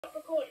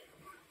Recording?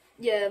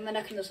 Yeah, and then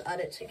I can just add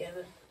it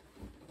together.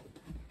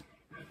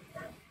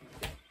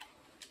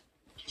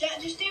 Jack,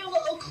 just do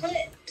little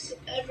clips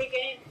every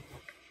game.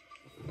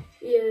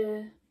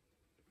 Yeah.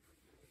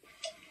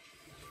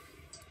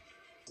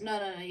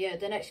 No, yeah,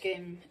 the next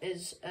game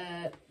is,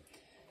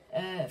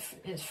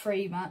 it's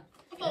free, Matt.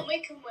 Come on,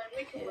 we can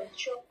win,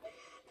 sure.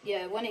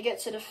 Yeah, when it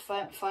gets to the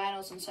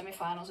finals and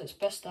semi-finals, it's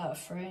best out of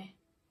 3.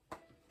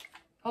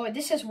 Oh, wait,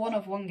 this is 1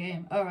 of 1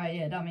 game. Oh, right,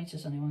 yeah, that means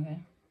it's only 1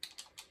 game.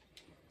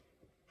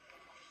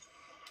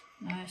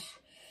 Nice.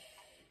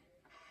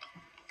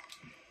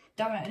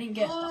 Damn it, I didn't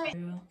get that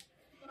very well.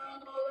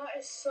 Oh, that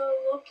is so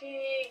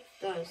lucky.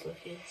 That is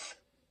lucky.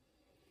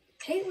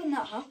 Hate when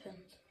that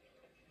happens.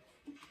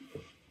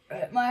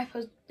 Right,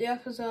 the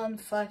apple's on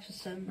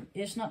 5%.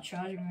 It's not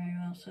charging very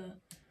well, so...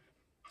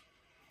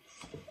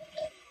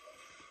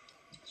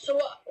 So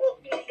what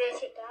do you do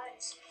if it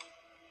dies?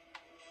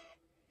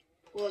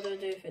 What do I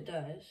do if it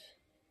dies?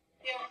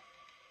 Yeah.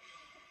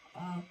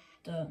 I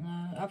don't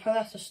know. I'll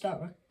probably have to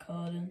start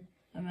recording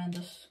and then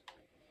just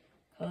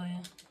call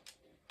you.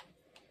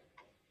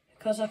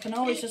 Because I can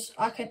always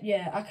I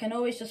can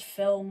always just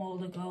film all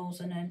the goals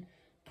and then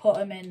put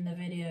them in the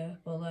video,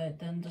 but like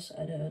then just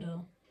edit it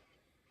all.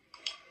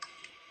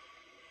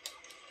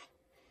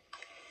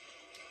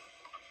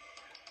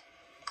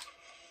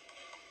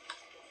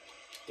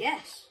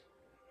 Yes.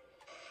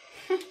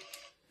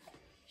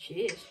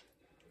 Jeez.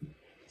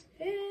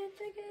 It's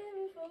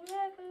together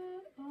forever.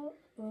 Oh,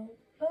 oh,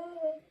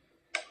 oh.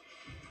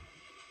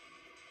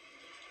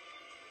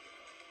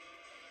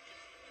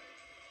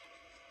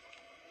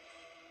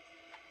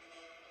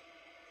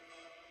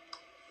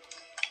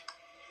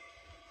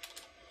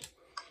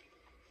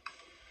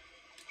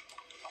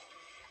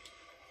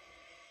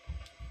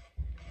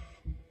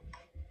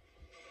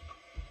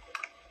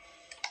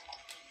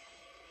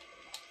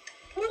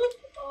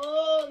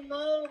 Oh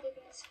no, they're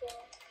gonna score.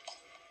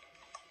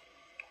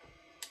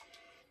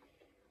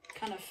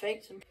 Kind of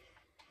faked him.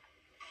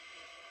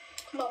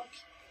 Come on.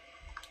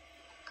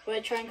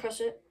 Wait, try and cross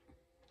it.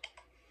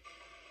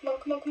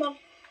 Come on.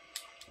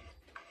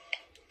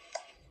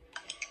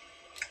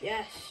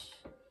 Yes.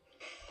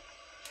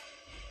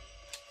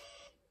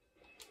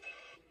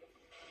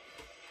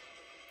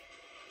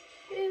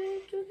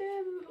 Live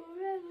together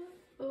forever.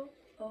 Oh,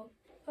 oh,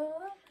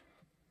 oh.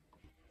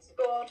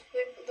 Scored.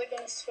 They're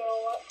gonna score,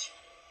 watch.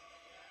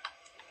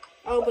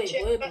 Oh, wait,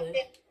 wordly.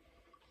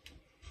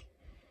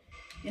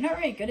 You're not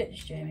really good at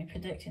this, Jamie,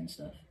 predicting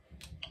stuff.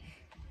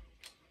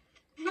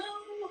 No,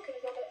 I'm not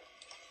gonna get it.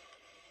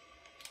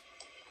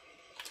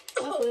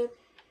 That's weird.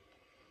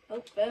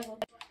 Oh, careful.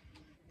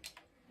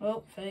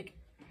 Oh, fake.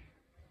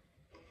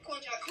 Come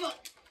on, Jack,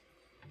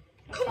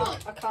 come on.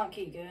 I can't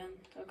keep going.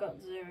 I've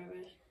got 0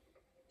 boost.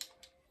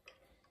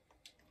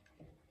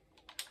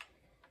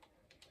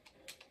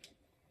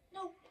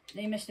 No.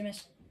 You missed.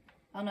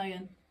 I know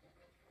again.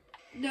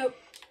 Nope.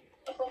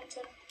 I bumped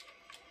him.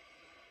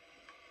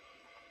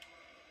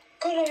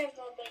 God, I have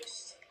no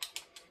boost.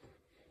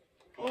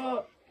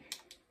 Oh.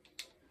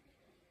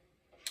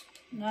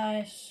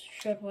 Nice.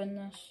 Should win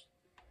this.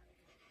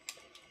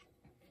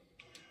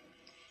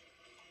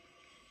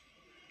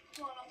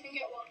 Come on, I can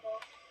get one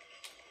more.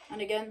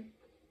 And again.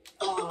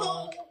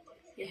 Oh.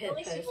 You hit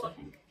post, I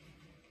think.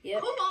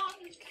 Yep.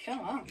 Come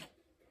on.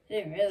 You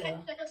didn't really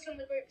well. Text us from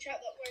the group chat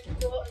that we're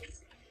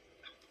recorders.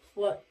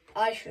 What?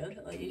 I should,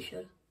 or you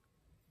should?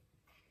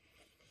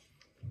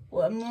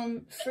 Well, I'm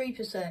on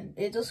 3%.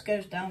 It just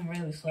goes down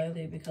really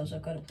slowly because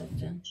I've got it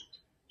plugged in.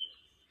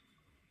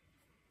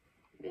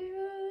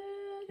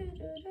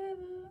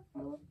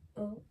 Oh,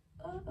 oh,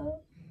 oh,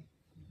 oh.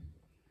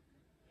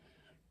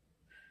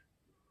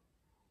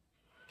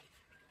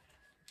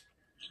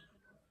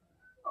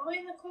 Are we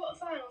in the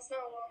quarterfinals now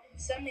or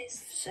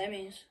semis?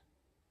 Semis.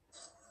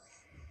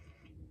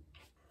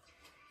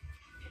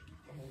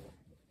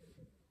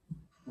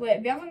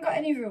 Wait, we haven't got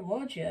any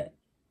rewards yet.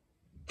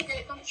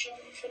 Yeah, I'm sure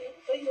you shouldn't,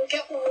 but you'll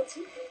get one.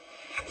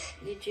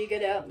 Did you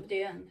get out at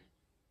the end?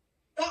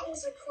 That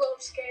was a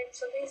close game,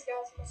 so these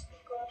guys must be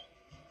good.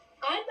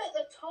 I'm at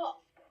the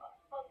top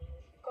on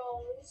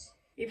goals.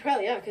 You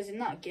probably are, because in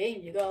that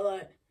game you got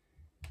like,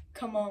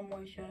 come on,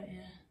 one shot,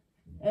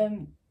 yeah.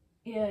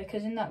 Yeah,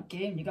 because in that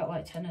game you got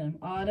like 10 of them.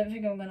 Oh, I don't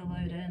think I'm gonna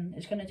load in.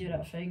 It's gonna do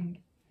that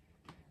thing.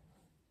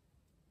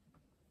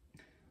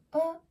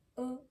 Oh,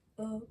 oh,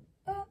 oh,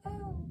 oh,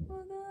 oh,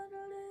 we're gonna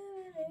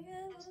live it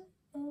together.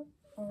 Oh,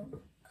 oh,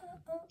 oh,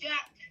 oh.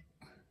 Jack.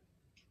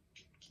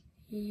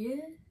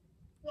 Yeah.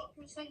 What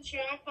percent's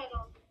your iPad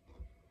on?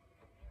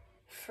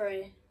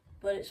 3,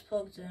 but it's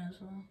plugged in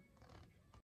as well.